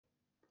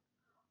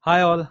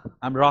Hi all,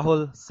 I'm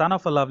Rahul, son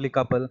of a lovely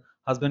couple,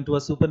 husband to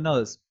a super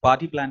nurse,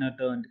 party planner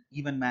turned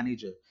event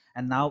manager,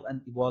 and now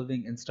an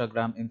evolving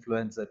Instagram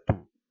influencer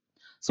too.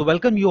 So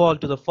welcome you all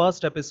to the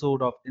first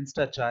episode of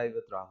Insta Chai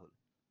with Rahul.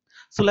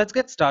 So let's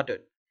get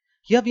started.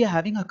 Here we are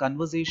having a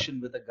conversation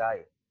with a guy.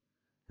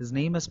 His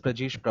name is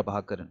Prajesh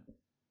Prabhakaran.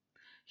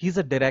 He's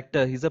a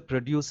director, he's a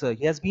producer,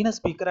 he has been a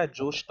speaker at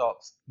Josh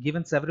Talks,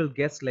 given several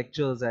guest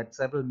lectures at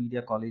several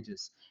media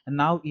colleges, and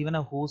now even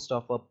a host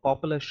of a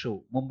popular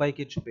show, Mumbai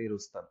Ke Chupe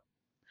Rustam.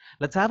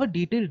 Let's have a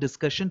detailed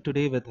discussion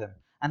today with him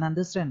and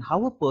understand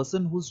how a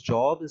person whose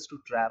job is to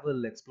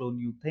travel, explore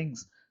new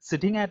things,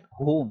 sitting at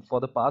home for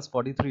the past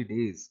 43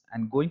 days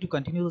and going to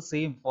continue the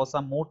same for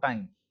some more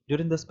time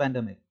during this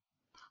pandemic.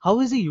 How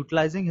is he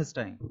utilizing his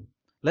time?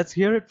 Let's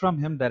hear it from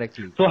him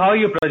directly. So how are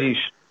you,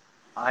 Prajesh?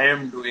 I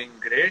am doing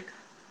great.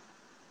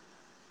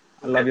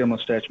 I love your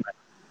mustache, man.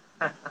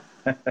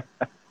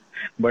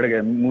 बढ़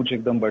गए मूंछ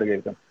एकदम बढ़ गए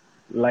एकदम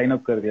line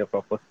up कर दिया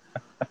proper.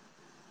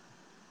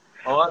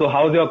 और So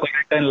how's your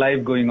quarantine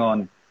life going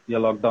on?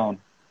 Your lockdown?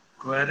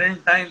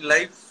 Quarantine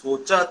life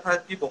सोचा था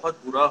कि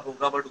बहुत बुरा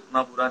होगा बट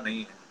उतना बुरा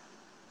नहीं है.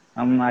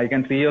 I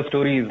can see your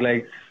stories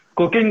like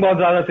cooking बहुत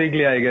ज्यादा सीख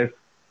लिया I guess.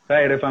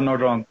 Right, if I'm not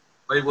wrong.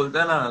 वही बोलते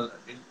हैं ना,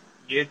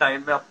 ये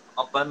टाइम में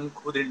अपन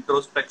खुद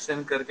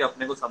इंट्रोस्पेक्शन करके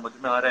अपने को समझ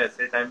में आ रहा है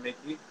ऐसे टाइम में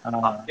कि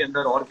आपके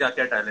अंदर और क्या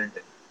क्या टैलेंट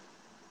है.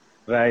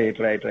 Right.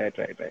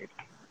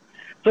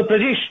 So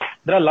Prajesh,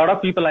 there are a lot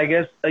of people I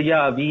guess.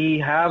 Yeah, we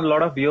have a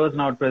lot of viewers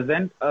now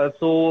present.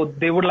 So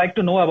they would like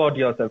to know about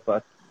yourself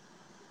first.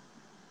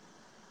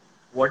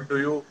 What do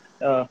you,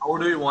 Uh, how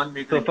do you want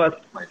me to so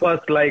introduce myself?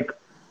 first like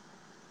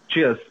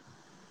cheers.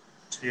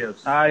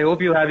 Cheers. I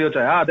hope you have your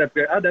chai. That's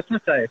good. That's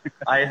not chai.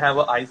 I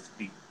have a iced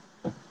tea.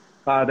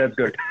 That's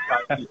good.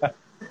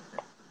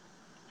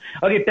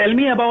 Okay, tell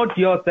me about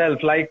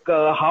yourself. Like,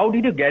 how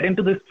did you get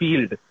into this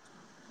field?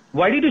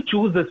 Why did you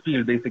choose this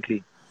field, basically?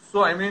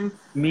 So I mean,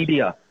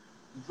 Media.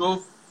 जो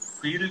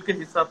field के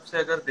हिसाब से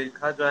अगर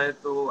देखा जाए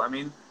तो I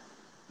mean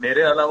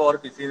मेरे अलावा और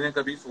किसी ने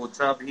कभी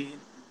सोचा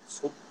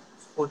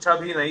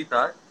भी नहीं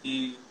था कि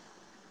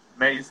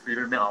मैं इस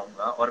फील्ड में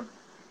आऊंगा. और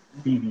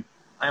Mhm.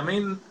 आई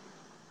मीन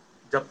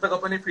जब तक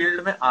अपने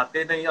फील्ड में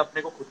आते नहीं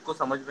अपने को खुद को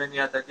समझ में नहीं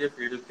आता कि ये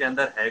फील्ड के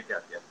अंदर है क्या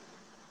क्या.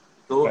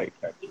 तो Right.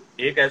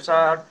 एक ऐसा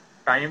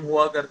टाइम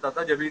हुआ करता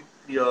था जब भी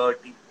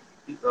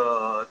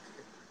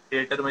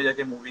थिएटर में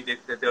जाके मूवी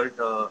देखते थे और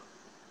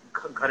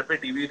घर पे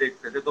टीवी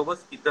देखते थे तो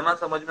बस इतना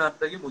समझ में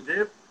आता कि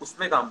मुझे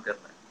उसमें काम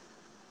करना है.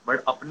 बट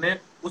अपने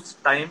उस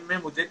टाइम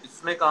में मुझे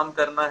इसमें काम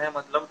करना है,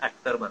 मतलब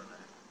एक्टर बनना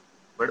है.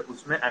 बट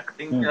उसमें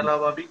एक्टिंग के Mhm.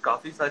 अलावा भी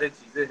काफी सारे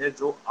चीजें हैं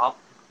जो आप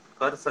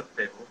कर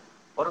सकते हो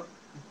और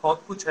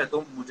बहुत कुछ है.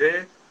 तो मुझे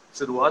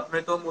शुरुआत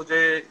में तो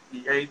मुझे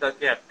यही था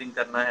कि एक्टिंग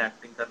करना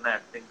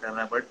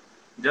है. बट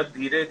जब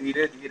धीरे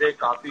धीरे धीरे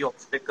काफी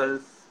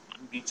ऑब्स्टिकल्स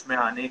बीच में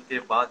आने के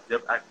बाद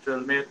जब एक्चुअल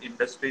में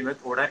इंडस्ट्री में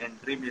थोड़ा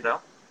एंट्री मिला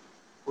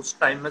उस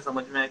टाइम में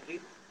समझ में आया कि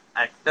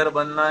एक्टर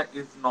बनना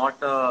is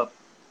not a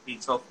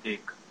piece of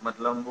cake.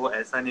 मतलब वो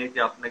ऐसा नहीं है कि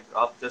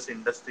आप जस्ट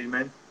इंडस्ट्री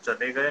में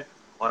चले गए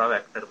और आप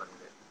एक्टर बन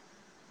गए.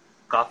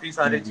 काफी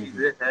सारी Mhm.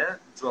 चीजें हैं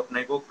जो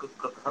अपने को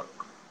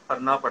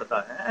करना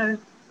पड़ता है. And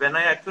when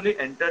I actually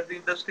enter the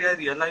industry I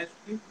realise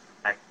कि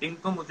एक्टिंग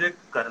तो मुझे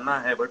करना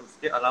है बट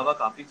उसके अलावा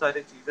काफी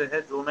सारी चीजें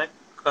हैं जो मैं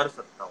कर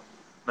सकता हूँ.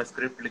 मैं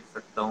स्क्रिप्ट लिख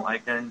सकता हूँ, I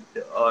can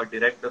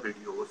direct the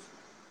videos,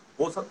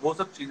 वो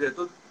सब चीजें.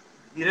 तो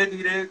धीरे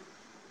धीरे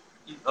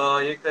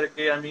ये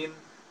करके आई मीन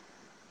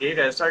एक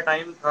ऐसा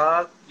टाइम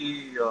था कि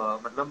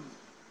मतलब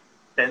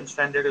 10th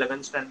स्टैंडर्ड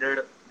 11th स्टैंडर्ड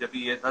जब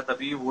ये था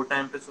तभी वो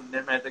टाइम पे सुनने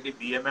में आया था कि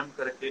बीएमएम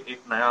करके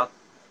एक नया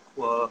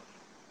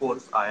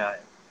कोर्स आया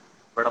है.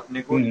 बट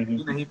अपने को ये Mhm.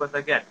 भी नहीं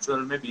पता कि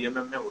एक्चुअल में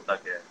बीएमएम में होता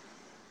क्या है.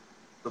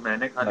 तो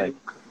मैंने खाली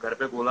Right. घर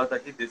पे बोला था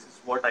कि this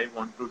is what I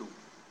want to do.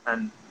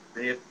 And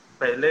they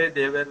पहले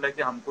देवर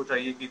लाइक हमको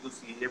चाहिए कि तू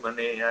सीए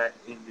बने या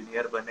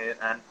इंजीनियर बने.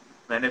 एंड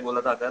मैंने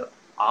बोला था अगर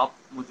आप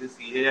मुझे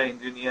सीए या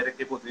इंजीनियर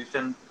के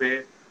पोजीशन पे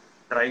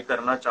ट्राई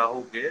करना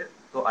चाहोगे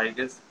तो आई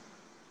गेस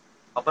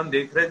अपन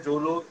देख रहे जो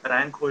लोग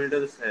रैंक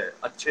होल्डर्स है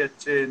अच्छे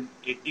अच्छे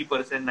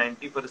 80%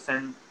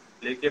 90%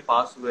 लेके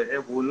पास हुए हैं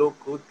वो लोग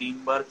को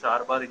 3 बार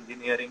 4 बार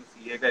इंजीनियरिंग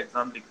सीए का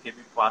एग्जाम लिख के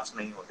भी पास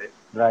नहीं होते.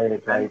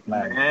 And Right,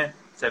 man. मैं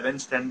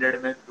 7th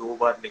स्टैंडर्ड में 2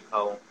 बार लिखा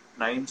हूँ.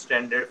 9th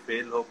स्टैंडर्ड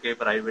फेल होके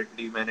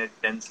प्राइवेटली मैंने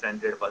 10th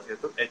स्टैंडर्ड पास किया.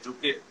 तो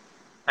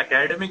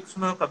एकेडमिक्स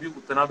में कभी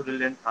उतना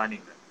ब्रिलियंट था नहीं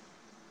मैं,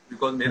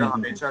 बिकॉज मेरा Mhm.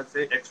 हमेशा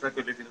से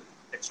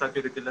एक्स्ट्रा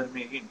करिकुलर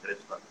में ही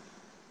इंटरेस्ट था.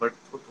 बट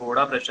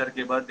थोड़ा प्रेशर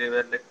के बाद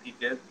देवर लाइक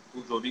ठीक है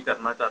तू जो भी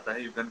करना चाहता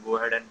है you can go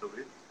ahead and do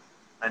it.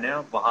 मैंने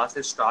वहां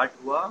से स्टार्ट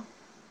हुआ.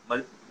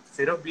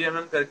 सिर्फ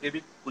बीएमएम करके भी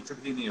कुछ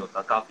भी नहीं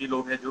होता. काफी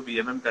लोग हैं जो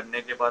बीएमएम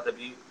करने के बाद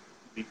अभी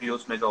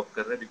बीपीओस में जॉब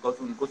कर रहे हैं बिकॉज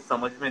उनको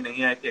समझ में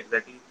नहीं आया कि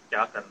एग्जैक्टली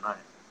क्या करना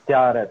है.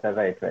 क्या रहता है?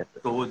 Right.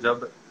 तो जब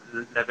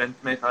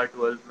 11th में था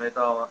 12th में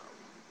था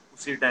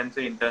उसी टाइम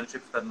से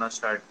इंटर्नशिप करना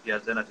स्टार्ट किया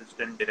as an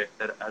assistant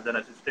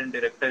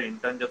director.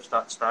 Intern जब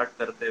स्टार्ट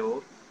करते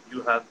हो यू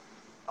हैव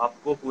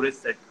आपको पूरे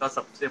सेट का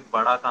सबसे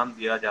बड़ा काम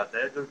दिया जाता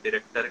है जो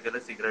डायरेक्टर के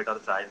लिए सिगरेट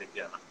और चाय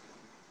लेके आना.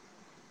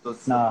 तो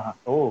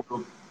Oh.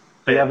 तो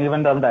So you have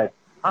even done that.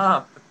 हाँ,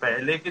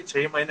 पहले के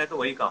 6 महीने तो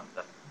वही काम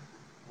था।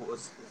 वो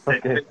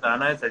सेट Okay. पे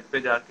जाना है, सेट पे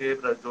जाके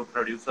जो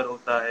प्रोड्यूसर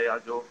होता है या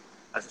जो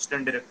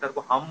असिस्टेंट डायरेक्टर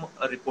को हम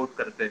रिपोर्ट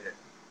करते हैं,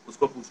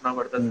 उसको पूछना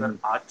पड़ता है, सर Hmm.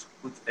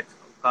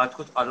 आज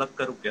कुछ अलग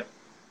करूँ क्या?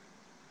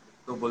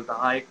 तो बोलता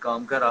हाँ, एक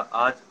काम कर,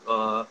 आज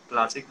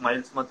क्लासिक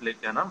माइल्स मत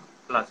लेके आना,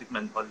 क्लासिक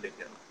मेंथॉल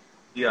लेके आना,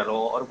 ये अलो।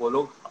 और वो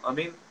लोग, आई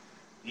मीन,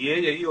 ये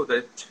यही होता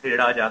है,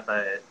 छेड़ा जाता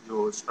है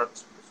जो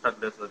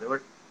स्ट्रगलर्स होते हैं,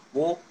 बट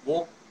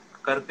वो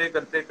करते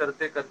करते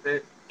करते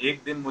करते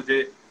एक दिन मुझे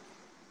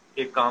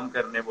एक काम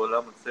करने बोला,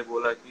 मुझसे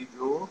बोला कि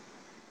जो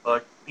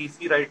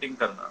टीसी राइटिंग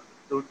करना।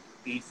 तो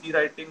टीसी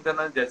राइटिंग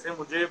करना, जैसे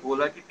मुझे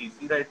बोला कि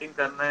टीसी राइटिंग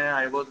करना है,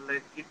 आई वाज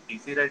लाइक कि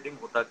टीसी राइटिंग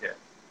होता क्या है?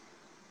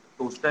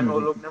 तो उस टाइम वो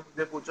Hmm. लोग ने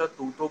मुझे पूछा,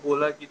 तू तो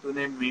बोला कि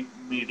तूने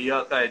मीडिया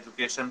का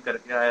एजुकेशन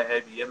करके आया है,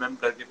 बीएमएम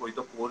करके कोई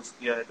तो कोर्स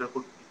किया है, तेरे को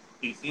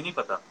टीसी नहीं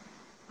पता?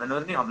 मैंने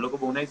बोला नहीं, हम लोग को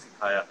वो नहीं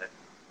सिखाया है।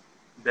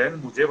 देन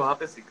मुझे वहां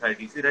पे सिखाया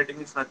टीसी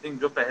राइटिंग इज नथिंग,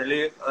 जो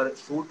पहले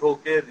शूट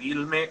होके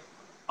रील में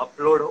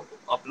अपलोड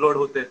अपलोड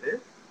होते थे,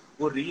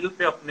 वो रील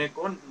पे अपने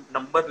को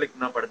नंबर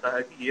लिखना पड़ता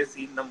है कि ये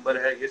सीन नंबर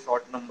है, ये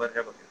शॉर्ट नंबर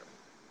है वगैरह।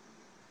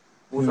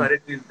 वो Hmm. सारे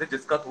चीज थे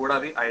जिसका थोड़ा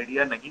भी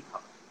आइडिया नहीं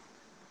था।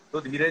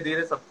 तो धीरे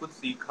धीरे सब कुछ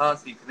सीखा,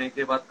 सीखने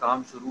के बाद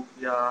काम शुरू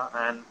किया,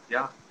 एंड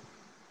या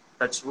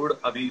टचवुड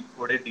अभी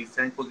थोड़े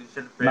डिसेंट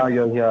पोजीशन पे Now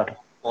you're here.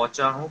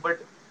 पहुंचा हूँ,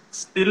 बट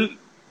स्टिल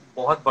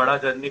बहुत बड़ा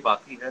जर्नी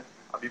बाकी है,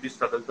 अभी भी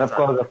स्ट्रगल तो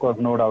चालू Of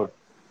course, no doubt.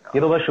 है।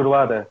 ये तो बस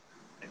शुरुआत है.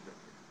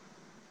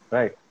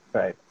 Right,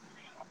 right.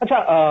 अच्छा,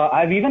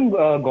 I've even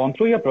gone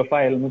through your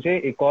profile.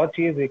 मुझे एक और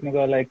चीज देखने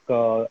को, like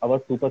our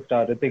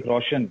superstar Hrithik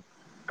Roshan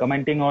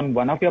commenting on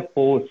one of your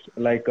posts,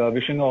 like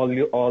wishing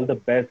all the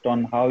best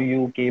on how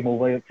you came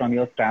over from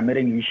your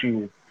stammering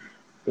issues.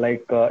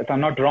 Like, if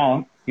I'm not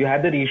wrong, you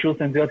had that issue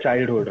since your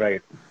childhood,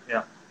 right?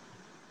 Yeah.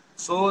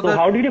 So So the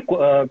how did you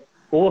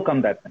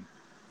overcome that thing?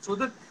 so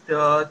the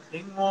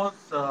thing was,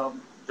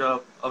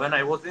 when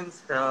I was in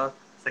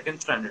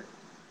second standard,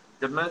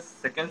 जब मैं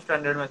second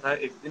standard में था,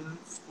 एक दिन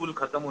school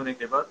खत्म होने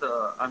के बाद,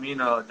 आई मीन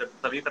जब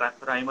तभी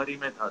प्राइमरी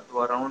में था, तो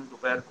अराउंड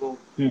दोपहर को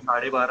Hmm.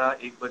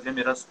 12:30-1 बजे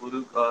मेरा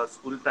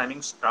स्कूल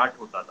टाइमिंग स्टार्ट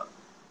होता था।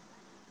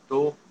 तो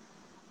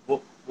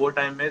वो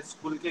टाइम में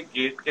स्कूल के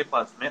गेट के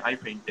पास में आई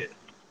फेंटेड।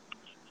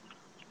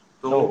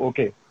 तो Oh,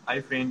 okay.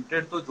 आई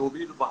फेंटेड, तो जो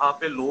भी वहां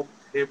पे लोग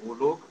थे वो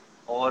लोग,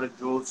 और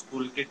जो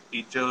स्कूल के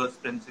टीचर्स,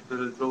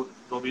 प्रिंसिपल, जो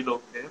जो भी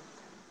लोग थे,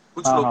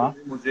 कुछ लोगों हाँ.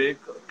 ने मुझे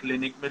एक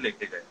क्लिनिक में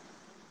लेके गए।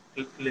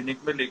 क्लिनिक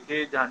में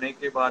लेके जाने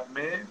के बाद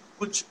में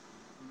कुछ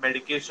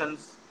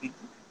मेडिकेशंस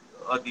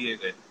दिए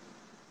गए,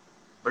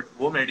 बट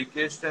वो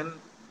मेडिकेशन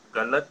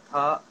गलत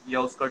था या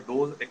उसका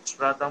डोज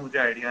एक्स्ट्रा था, मुझे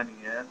आइडिया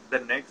नहीं है।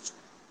 The next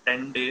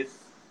 10 days,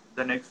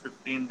 the next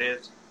 15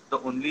 days,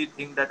 the only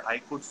thing that I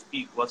could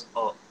speak was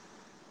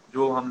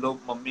जो हम लोग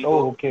मम्मी को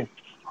Oh, okay.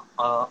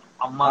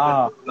 अम्मा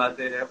हाँ. करके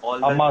बुलाते हैं,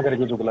 अम्मा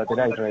करके जो बुलाते,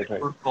 all right, that I right,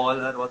 right. Could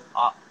call her was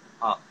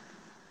आ।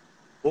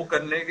 वो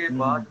करने के Hmm.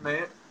 बाद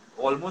में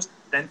ऑलमोस्ट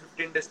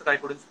 10-15 days तक I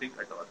couldn't speak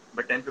at all,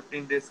 but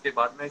 10-15 days के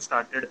बाद में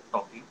स्टार्टेड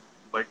टॉकिंग,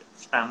 बट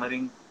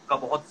स्टैमरिंग का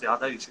बहुत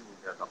ज्यादा इश्यू हो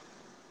गया था।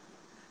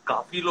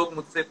 काफी लोग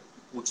मुझसे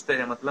पूछते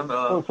हैं, मतलब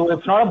So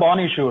it's not a born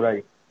issue,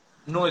 right?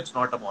 No, it's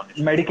not a born issue,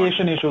 it's not.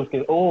 Medication issues के.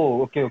 Oh,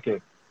 okay, okay.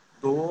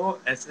 तो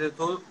ऐसे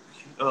तो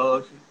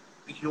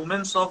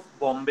ह्यूमंस ऑफ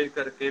बॉम्बे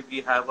करके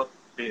वी हैव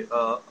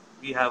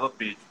अ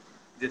पेज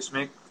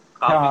जिसमें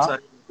काफी हाँ.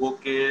 सारे लोगों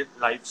के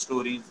लाइफ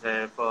स्टोरीज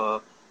है।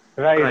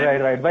 Right, prime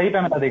right, right. वही पे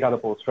मैंने देखा था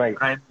post, right?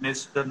 Prime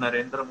minister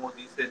Narendra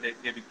Modi से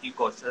लेके विक्की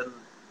कौशल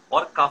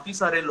और काफी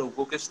सारे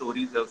लोगों के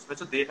स्टोरीज है उसमें।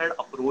 सो दे हैड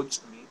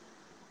अप्रोच्ड मी,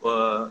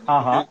 हाँ,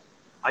 क्योंकि हाँ.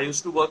 I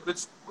used to work with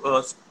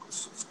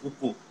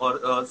स्कूपू,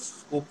 और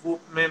स्कूपू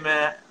में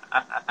मैं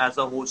एज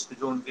अ होस्ट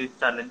जो उनके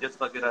चैलेंजेस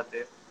वगैरह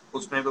थे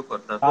उसमें वो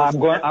करता,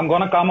 तो I'm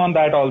gonna come on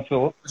that also.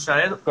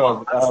 शायद Of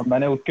courस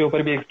मैंने उसके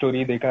ऊपर भी एक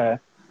स्टोरी देखा है.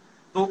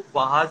 तो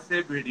वहां से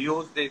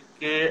वीडियोस देख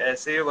के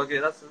ऐसे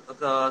वगैरह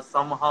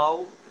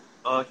समहाउ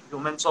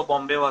ह्यूमंस ऑफ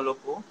बॉम्बे वालों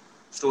को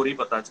स्टोरी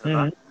पता चला।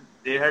 हम्म.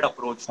 दे हैड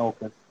अप्रोच्ड मी,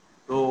 ओके.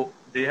 तो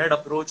दे हैड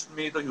अप्रोच्ड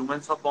मी, तो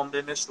ह्यूमंस ऑफ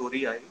बॉम्बे में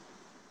स्टोरी आई।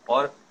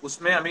 और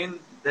उसमें I mean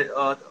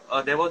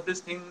there was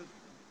this thing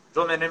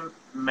जो मैंने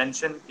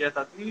मेंशन किया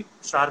था कि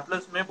स्टार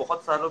प्लस में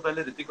बहुत सालों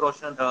पहले ऋतिक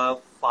रोशन,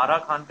 फारा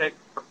खान का एक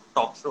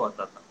टॉक शो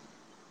आता था,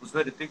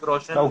 उसमें ऋतिक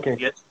रोशन ओके.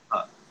 गेस्ट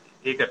था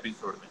एक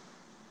एपिसोड में।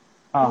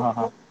 हाँ, हाँ,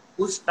 तो हाँ.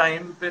 उस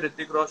टाइम पे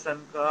ऋतिक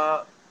रोशन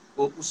का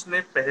वो उसने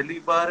पहली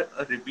बार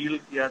रिवील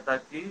किया था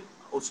कि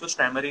उसको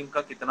स्टैमरिंग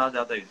का कितना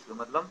ज्यादा इश्यू,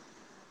 मतलब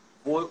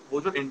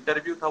वो जो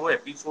इंटरव्यू था, वो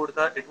एपिसोड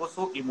था, it was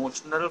so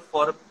emotional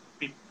for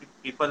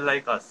people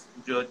like us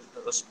जो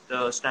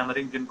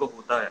स्टैमरिंग जिनको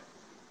होता है।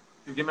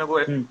 क्योंकि मैं वो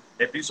हम्म.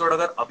 एपिसोड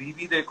अगर अभी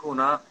भी देखूँ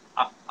ना,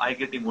 आई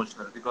गेट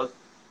इमोशनल, बिकॉज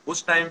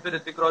उस टाइम पे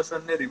ऋतिक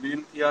रोशन ने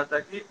रिवील किया था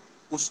कि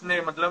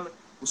उसने, मतलब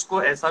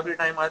उसको ऐसा भी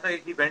टाइम आया था,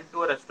 he went to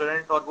a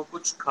restaurant और वो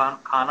कुछ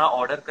खाना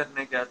ऑर्डर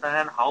करने गया था,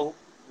 एंड हाउ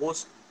वो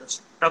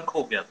स्टक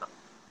हो गया था,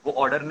 वो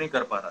ऑर्डर नहीं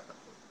कर पा रहा था।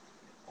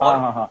 हाँ, और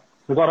हाँ, हाँ.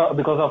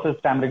 Because of his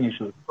stammering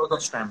issues. Because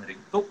of stammering,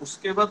 तो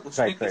उसके बाद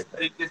उसने Right, किस right, right.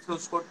 तरीके से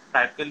उसको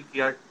टैकल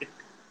किया,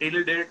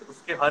 टिल डेट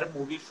उसके हर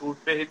मूवी शूट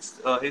पे his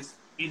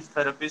speech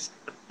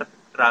therapist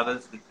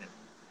travels with him.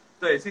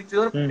 तो ऐसी चीज,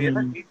 और मेरा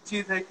हम्म। एक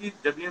चीज है कि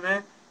जब भी मैं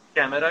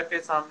कैमरा के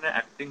सामने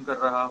एक्टिंग कर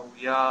रहा हूँ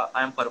या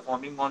I am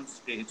performing on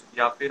stage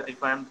या फिर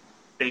if I am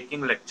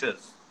taking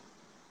lectures,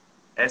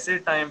 ऐसे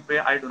टाइम पे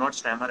I do not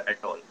stammer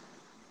at all.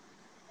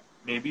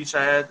 May be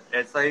शायद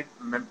ऐसा एक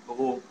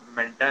वो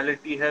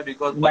मेंटालिटी है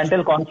बिकॉज मेंटल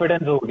बचपन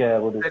कॉन्फिडेंस हो गया है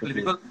वो बेसिकली।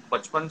 बिकॉज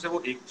बचपन से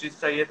वो एक चीज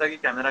चाहिए था कि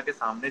कैमरा के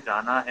सामने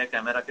जाना है,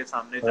 कैमरा के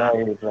सामने जाना।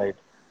 Right right.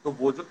 तो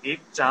वो जो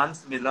एक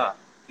चांस मिला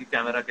कि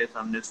कैमरा के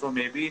सामने, सो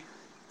मे बी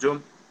जो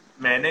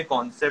मैंने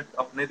कॉन्सेप्ट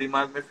अपने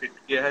दिमाग में फिट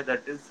किया है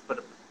दैट इज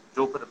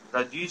जो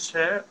रजीश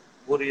है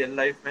वो रियल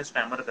लाइफ में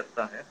स्टैमर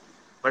करता है,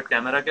 बट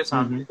कैमरा के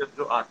सामने जब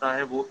जो आता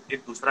है वो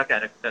एक दूसरा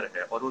कैरेक्टर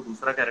है और वो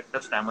दूसरा कैरेक्टर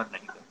स्टैमर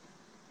नहीं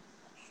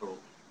करता। सो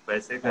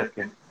वैसे ओके।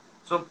 करके,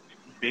 सो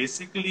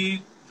बेसिकली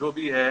जो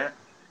भी है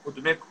खुद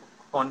में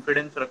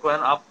कॉन्फिडेंस रखो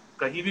एंड आप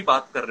कहीं भी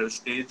बात कर रहे हो,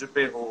 स्टेज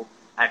पे हो,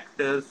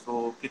 एक्टर्स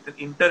हो,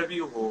 कितने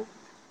इंटरव्यू हो,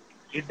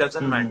 इट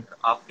डजेंट मैटर,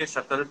 आपके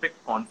शक्ल पे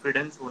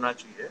कॉन्फिडेंस होना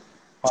चाहिए।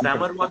 स्टैमर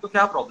हुआ कॉन्फिडेंस। तो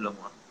क्या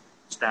प्रॉब्लम हुआ?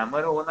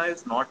 स्टैमर होना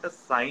is not a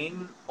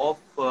sign of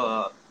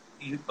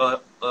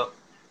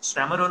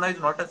stammer होना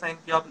इज नॉट अ साइन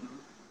कि आप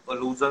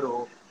लूजर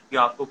हो, कि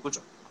आपको कुछ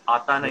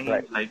आता नहीं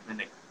राइट। लाइफ में।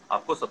 नहीं,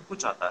 आपको सब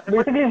कुछ आता है, बट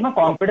बेसिकली इसमें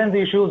कॉन्फिडेंस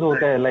इश्यूज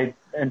होते हैं, like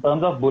in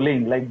terms of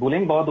bullying, like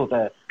bullying बहुत होता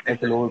है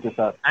ऐसे लोगों के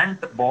साथ, एंड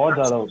बहुत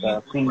ज्यादा ट्रस्ट होता मी, है,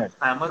 उनको सीन इट।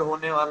 स्टैमर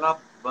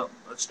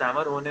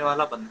होने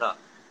वाला बंदा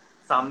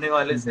सामने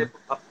वाले से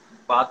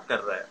बात कर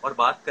रहा है और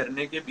बात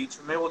करने के बीच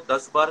में वो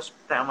 10 बार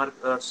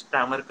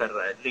स्टैमर कर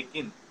रहा है,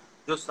 लेकिन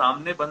जो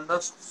सामने बंदा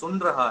सुन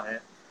रहा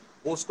है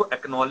वो उसको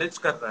एक्नॉलेज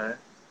कर रहा है,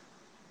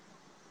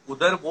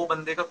 उधर वो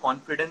बंदे का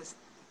कॉन्फिडेंस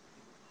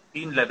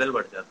 3 लेवल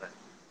बढ़ जाता है।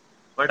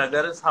 बट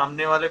अगर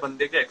सामने वाले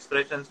बंदे के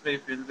एक्सप्रेशंस में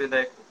फील बी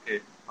लाइक ओके,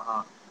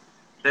 हाँ,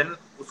 देन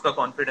उसका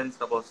कॉन्फिडेंस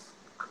का बहुत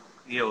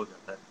ये हो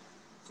जाता है।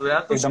 सो यार,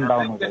 तो एकदम डाउन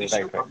स्टैमरिंग हो का जाए, इश्यू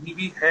राइट राइट। अभी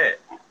भी है,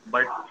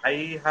 but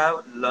I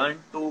have learn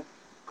to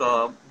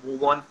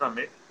move on from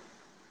it,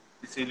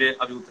 इसीलिए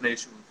अभी उतने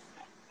इश्यूज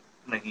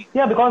नहीं है।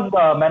 या बिकॉज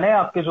मैंने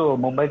आपके जो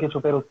मुंबई के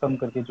छुपे रुस्तम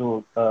करके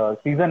जो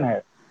सीजन है,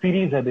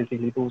 सीरीज है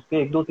बेसिकली, तो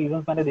उसके एक दो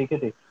सीजन मैंने देखे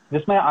थे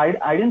जिसमें I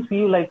didn't see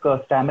you like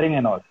stammering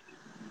and all.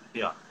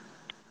 या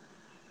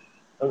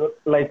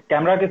लाइक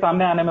कैमरा के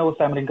सामने आने में वो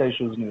स्टैमरिंग का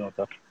इश्यूज नहीं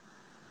होता,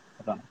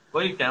 पता नहीं।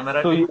 वही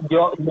कैमरा सो के,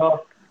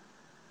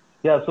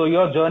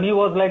 योर जर्नी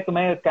वाज लाइक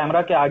तुम्हें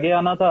कैमरा के आगे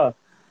आना था,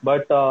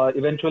 बट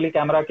इवेंचुअली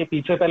कैमरा के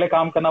पीछे पहले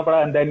काम करना पड़ा,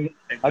 and then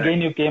again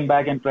exact you came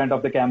back in front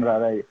of the camera,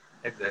 right?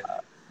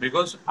 Exactly,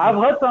 because I've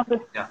heard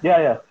something. या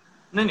Yeah.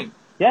 नहीं नहीं,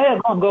 Yeah, yeah,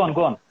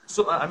 go on.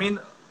 So I mean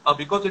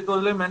because it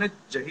was, मैंने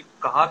जही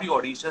कहा भी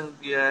ऑडिशन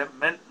दिया है,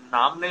 मैं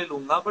नाम नहीं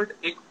लूंगा, बट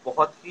एक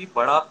बहुत ही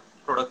बड़ा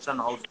प्रोडक्शन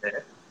हाउस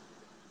है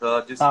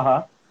जिस हाँ हाँ।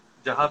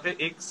 जहाँ पे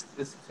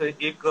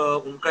एक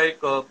उनका एक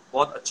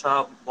बहुत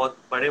अच्छा, बहुत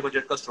बड़े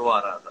बजट का शो आ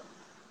रहा था।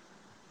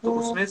 तो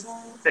उसमें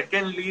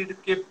सेकेंड लीड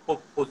के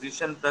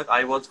पोजीशन तक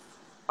आई वाज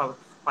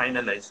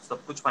फाइनलाइज,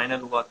 सब कुछ फाइनल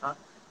हुआ था।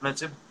 मैं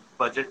सिर्फ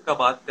बजट का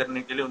बात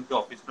करने के लिए उनके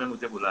ऑफिस में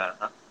मुझे बुलाया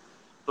था।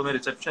 तो मैं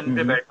रिसेप्शन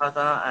पे बैठा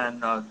था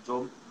एंड जो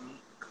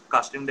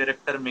कास्टिंग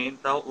डायरेक्टर मेन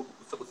था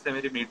उससे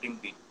मेरी मीटिंग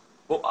थी।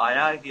 वो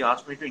आया, he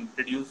asked me to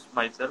introduce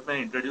myself. मैं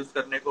इंट्रोड्यूस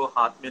करने को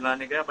हाथ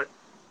मिलाने गया, but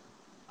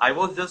I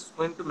was just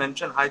going to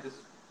mention hi this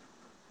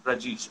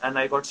Rajesh, and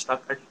I got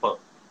stuck at per.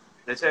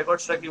 जैसे I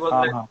got stuck, he was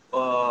हाँ like,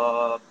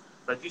 हाँ।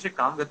 Rajesh एक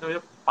काम करते हैं,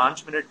 मुझे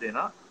 5 मिनट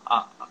देना,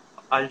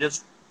 I'll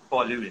just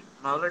call you in.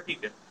 मैं बोला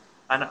ठीक है,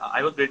 and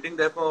I was waiting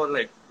there for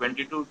like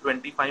 20 to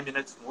 25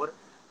 minutes more,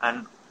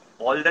 and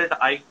all that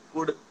I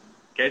could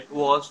get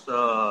was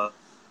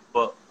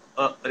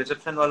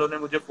reception वालों ने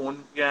मुझे फोन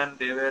किया एंड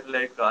दे वर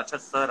लाइक अच्छा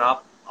सर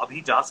आप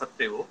अभी जा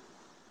सकते हो,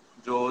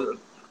 जो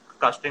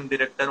कास्टिंग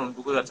डायरेक्टर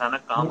उनको कोई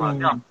अचानक काम आ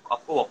गया,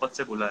 आपको वापस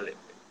से बुला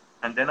लेंगे।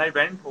 And then I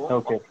went home,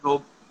 okay. और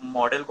जो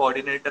मॉडल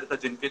कोऑर्डिनेटर था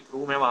जिनके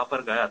थ्रू मैं वहां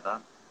पर गया था,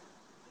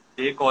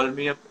 they call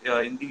me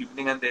in the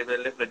evening and they were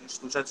like Rajesh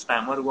तू शायद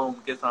स्टैमर हुआ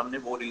उनके सामने,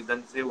 वो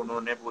रीजन से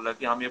उन्होंने बोला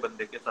कि हम ये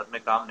बंदे के साथ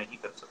में काम नहीं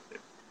कर सकते।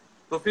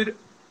 तो फिर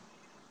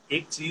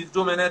एक चीज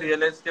जो मैंने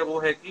रियलाइज किया वो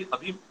है कि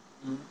अभी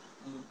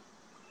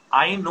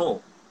I know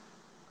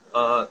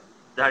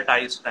that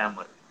I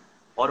stammer,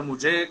 और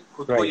मुझे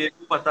खुद को राइट ये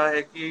भी पता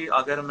है कि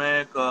अगर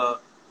मैं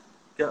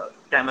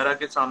कैमरा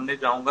के सामने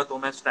जाऊंगा तो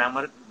मैं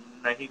स्टैमर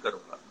नहीं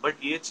करूंगा,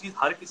 बट ये चीज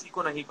हर किसी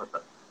को नहीं पता।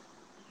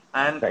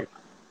 And right.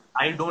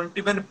 I don't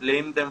even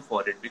blame them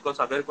for it, because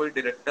अगर कोई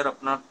डायरेक्टर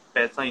अपना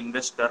पैसा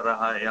इन्वेस्ट कर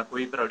रहा है या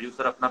कोई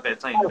प्रोड्यूसर अपना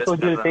पैसा सो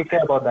इन्वेस्ट कर यू रहा टेक है,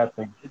 care about that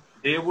thing.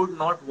 They would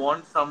not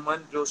want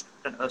someone जो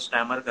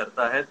स्टैमर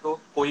करता है, तो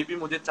कोई भी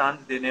मुझे चांस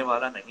देने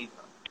वाला नहीं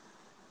था।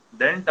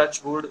 Then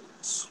touchwood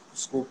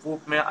scoop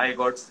whoop में I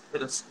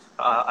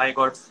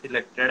got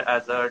selected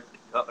as a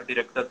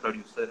director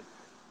producer,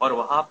 और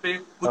वहां पे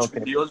कुछ ओके।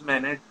 वीडियोस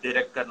मैंने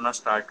डायरेक्ट करना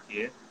स्टार्ट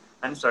किए।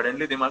 एंड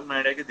सडनली दिमाग में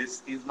आया कि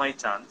दिस इज माय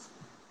चांस,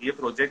 ये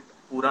प्रोजेक्ट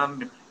पूरा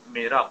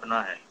मेरा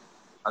अपना है,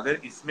 अगर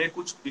इसमें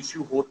कुछ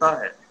इश्यू होता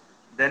है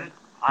then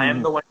I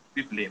am the one to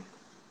be blame.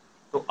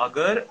 तो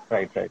अगर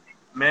राइट राइट।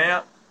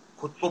 मैं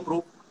खुद को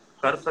प्रूव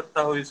कर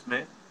सकता हूँ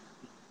इसमें,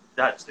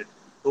 दैट्स इट।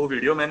 तो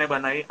वीडियो मैंने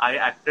बनाई, I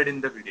acted in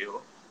the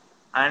video,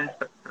 and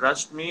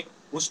trust me,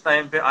 उस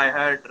टाइम पे आई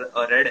हैड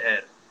रेड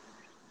हेयर।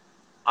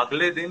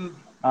 अगले दिन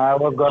I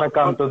was gonna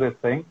come upload to this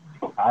thing.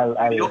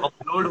 Video I'll.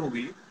 Upload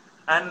हुई,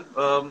 एंड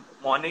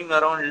मॉर्निंग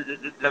अराउंड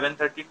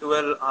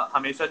 11:30-12,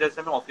 हमेशा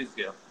जैसे मैं ऑफिस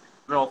गया,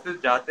 मैं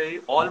ऑफिस जाते ही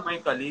ऑल माय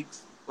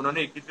कलीग्स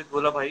उन्होंने एक ही चीज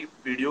बोला, भाई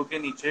वीडियो के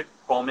नीचे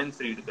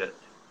कमेंट्स रीड कर।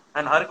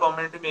 एंड हर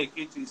कमेंट में एक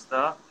ही चीज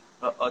था,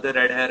 the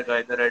red hair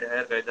guy, the red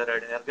hair guy, the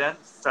red hair guy. And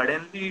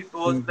suddenly it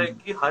was like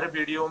कि हर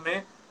वीडियो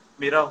में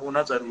मेरा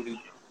होना जरूरी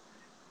था,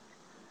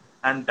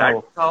 and Oh,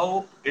 that's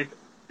how it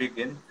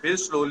begin. फिर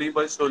स्लोली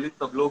बाय स्लोली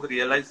सब लोग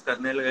रियलाइज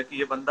करने लगे कि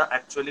ये बंदा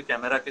एक्चुअली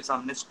कैमरा के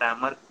सामने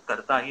स्टैमर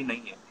करता ही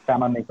नहीं है,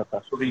 सामान नहीं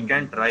पता. so we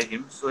can try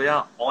him। So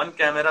yeah, on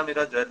camera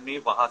मेरा जर्नी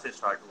वहां से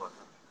स्टार्ट हुआ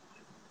था।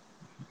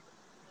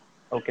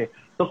 Okay.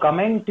 So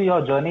coming to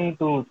your journey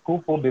to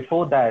Scoop,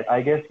 before that, I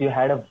guess you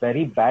had a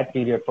very bad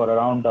period for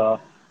around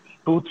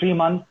 2-3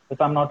 months,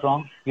 if I'm not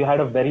wrong. You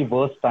had a very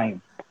worst time.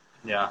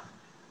 Yeah,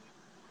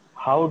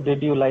 How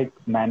did you like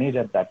manage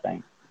at that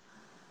time?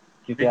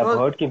 क्योंकि I've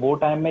because heard कि वो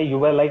time में you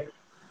were like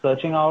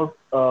searching out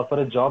for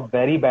a job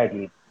very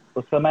badly.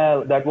 उस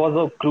समय that was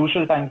a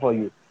crucial time for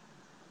you.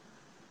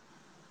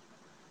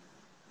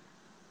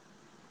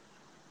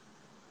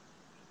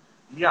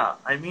 yeah,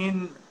 I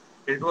mean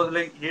it was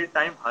like ये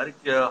time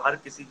हर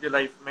किसी के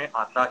life में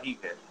आता ही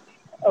है,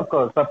 Of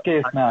course, सबके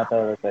इसमें आता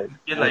है वैसा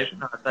सबके लाइफ situation.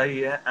 में आता ही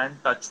है। And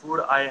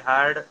touchwood I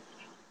had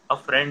a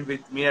friend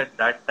with me at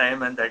that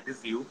time, and that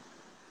is you.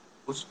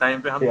 उस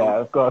टाइम पे हम Yeah,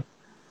 of course.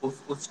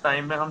 उस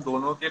टाइम में हम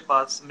दोनों के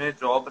पास में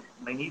जॉब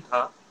नहीं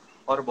था,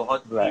 और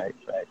बहुत ही Right,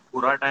 right.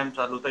 बुरा टाइम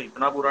चालू था।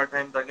 इतना बुरा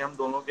टाइम था कि हम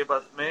दोनों के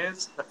पास में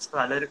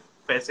सैलरी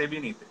पैसे भी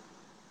नहीं थे।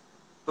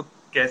 तो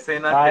कैसे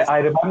ना I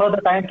कैसे remember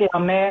the time कि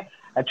हमने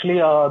actually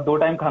 2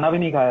 time खाना भी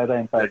नहीं खाया था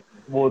in fact.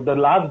 वो the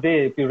last day,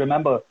 if you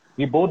remember,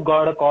 we both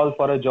got a call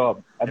for a job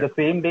at the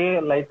same day,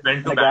 like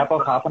went to in a gap of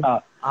Bandra, half an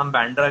hour. हम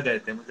बैंड्रा गए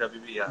थे, मुझे अभी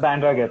भी याद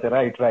Bandra गए थे,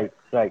 right, right,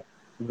 right,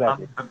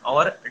 exactly. है।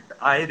 और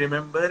I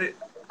remember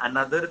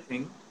another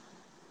thing,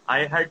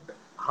 I had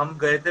हम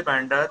गए थे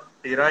बैंड्रा,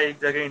 तेरा एक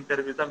जगह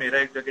इंटरव्यू था, मेरा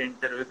एक जगह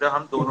इंटरव्यू था,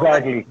 हम दोनों का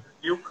Exactly.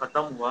 इंटरव्यू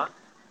खत्म हुआ।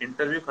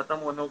 इंटरव्यू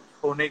खत्म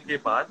होने के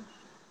बाद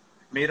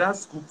मेरा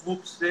स्कूप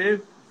वूप से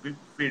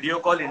वीडियो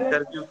कॉल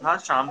इंटरव्यू था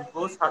शाम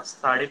को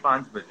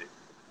 5:30 बजे।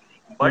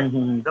 But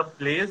Mm-hmm. द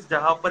प्लेस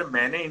जहां पर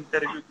मैंने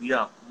इंटरव्यू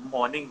दिया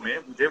मॉर्निंग में,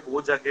 मुझे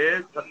वो जगह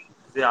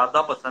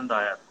ज्यादा पसंद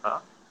आया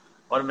था,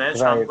 और मैं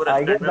शाम Right. को I guess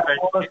रेस्टोरेंट में that बैठ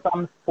was के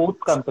some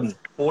sports company,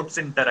 sports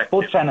sports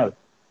इंटरैक्टिव, channel.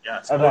 या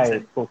sports.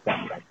 Right, sports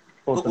channel, right.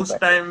 तो Sports उस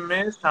interactive. टाइम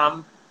में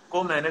शाम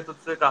को मैंने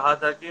तुझसे कहा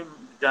था कि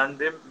जान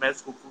दे, मैं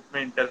स्कूप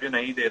में इंटरव्यू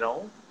नहीं दे रहा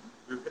हूँ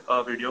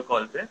वीडियो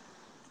कॉल पे,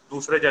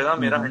 दूसरे जगह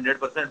मेरा Mm-hmm.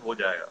 100% हो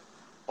जाएगा।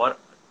 और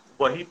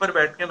वहीं पर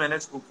बैठ के मैंने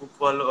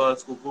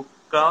स्कूप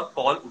का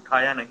कॉल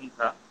उठाया नहीं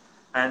था,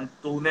 एंड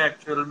तूने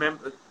एक्चुअल में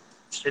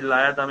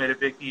चिल्लाया था मेरे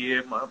पे कि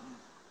ये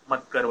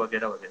मत कर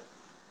वगैरह वगैरह।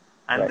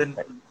 एंड Right, देन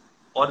right,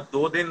 और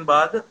 2 दिन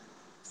बाद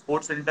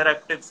स्पोर्ट्स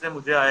इंटरैक्टिव से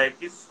मुझे आया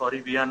कि sorry,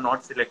 we are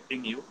not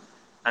selecting you.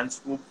 And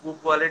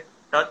Scoop वाले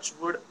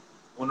टचवुड,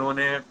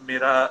 उन्होंने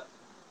मेरा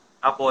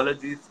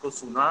अपॉलजीज को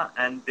सुना,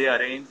 and they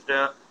arranged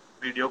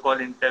video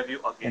call interview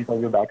again,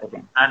 interview back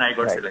again. And I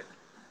got Right,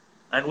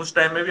 selected. एंड उस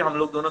टाइम में भी हम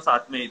लोग दोनों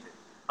साथ में ही थे,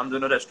 हम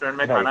दोनों रेस्टोरेंट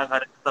में right, खाना खा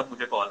रहे थे, तब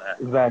मुझे कॉल आया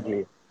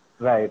exactly.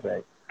 Right,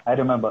 right. I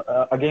remember.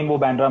 Again वो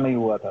Bandra में ही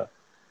हुआ था.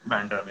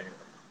 बैंड्रा में।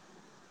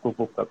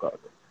 Kupuk ka.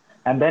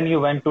 And then you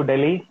went to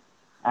Delhi,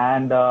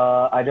 and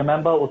I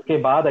remember उसके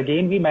बाद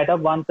again we met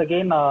up once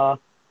again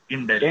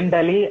in Delhi, in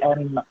Delhi,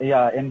 and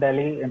yeah, in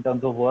Delhi in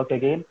terms of work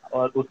again.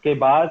 और उसके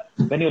बाद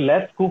when you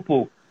left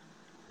Kupuk,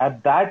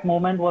 at that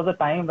moment was a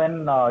time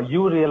when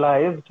you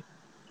realized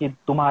कि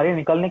तुम्हारे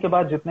निकलने के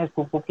बाद जितने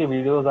Kupuk के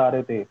videos आ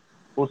रहे थे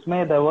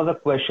उसमें there was a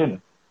question,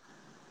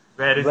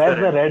 where is the where's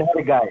the red. red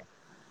hair guy?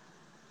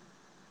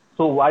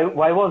 So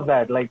why was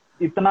that? Like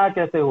इतना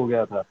कैसे हो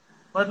गया था?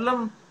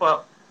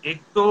 मतलब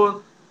एक तो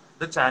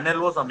the channel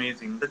was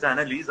amazing, the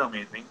channel is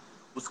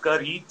amazing. उसका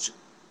रीच,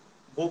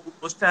 वो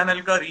उस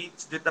चैनल का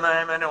रीच जितना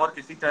है मैंने और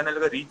किसी चैनल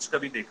का रीच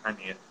कभी देखा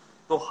नहीं है।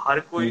 तो हर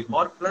कोई,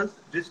 और प्लस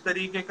जिस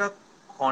तरीके का